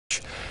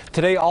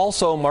Today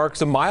also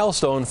marks a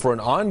milestone for an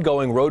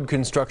ongoing road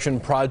construction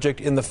project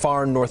in the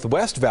far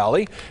Northwest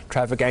Valley.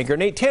 Traffic anchor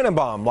Nate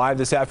Tannenbaum live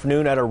this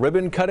afternoon at a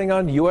ribbon cutting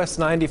on US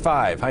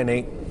 95. Hi,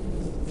 Nate.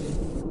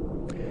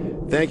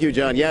 Thank you,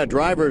 John. Yeah,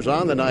 drivers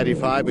on the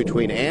 95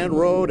 between Ann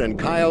Road and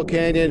Kyle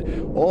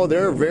Canyon,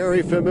 they're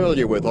very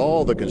familiar with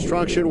all the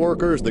construction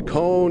workers, the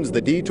cones,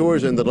 the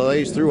detours, and the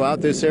delays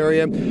throughout this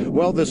area.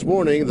 Well, this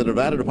morning, the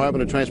Nevada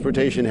Department of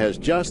Transportation has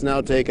just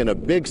now taken a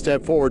big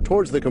step forward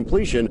towards the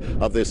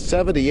completion of this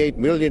 $78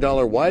 million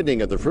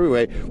widening of the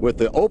freeway with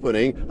the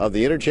opening of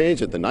the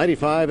interchange at the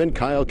 95 and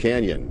Kyle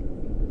Canyon.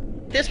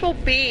 This will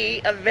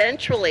be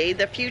eventually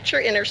the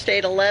future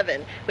Interstate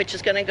 11, which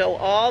is going to go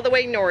all the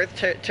way north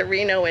to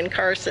Reno and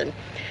Carson.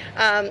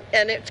 And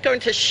it's going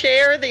to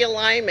share the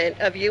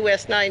alignment of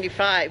US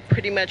 95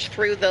 pretty much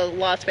through the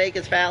Las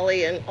Vegas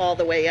Valley and all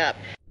the way up.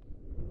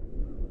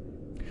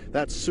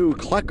 That's Sue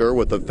Klecker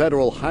with the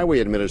Federal Highway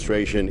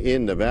Administration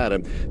in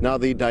Nevada. Now,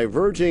 the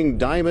diverging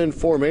diamond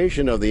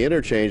formation of the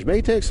interchange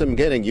may take some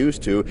getting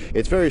used to.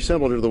 It's very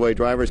similar to the way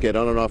drivers get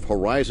on and off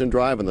Horizon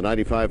Drive and the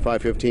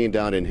 95-515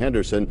 down in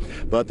Henderson,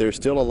 but there's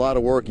still a lot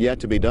of work yet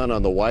to be done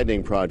on the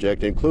widening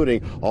project,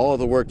 including all of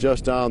the work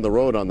just down the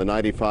road on the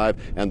 95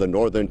 and the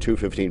northern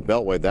 215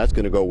 Beltway. That's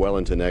going to go well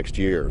into next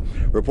year.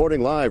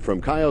 Reporting live from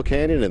Kyle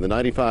Canyon and the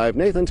 95,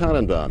 Nathan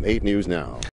Tannenbaum, 8 News Now.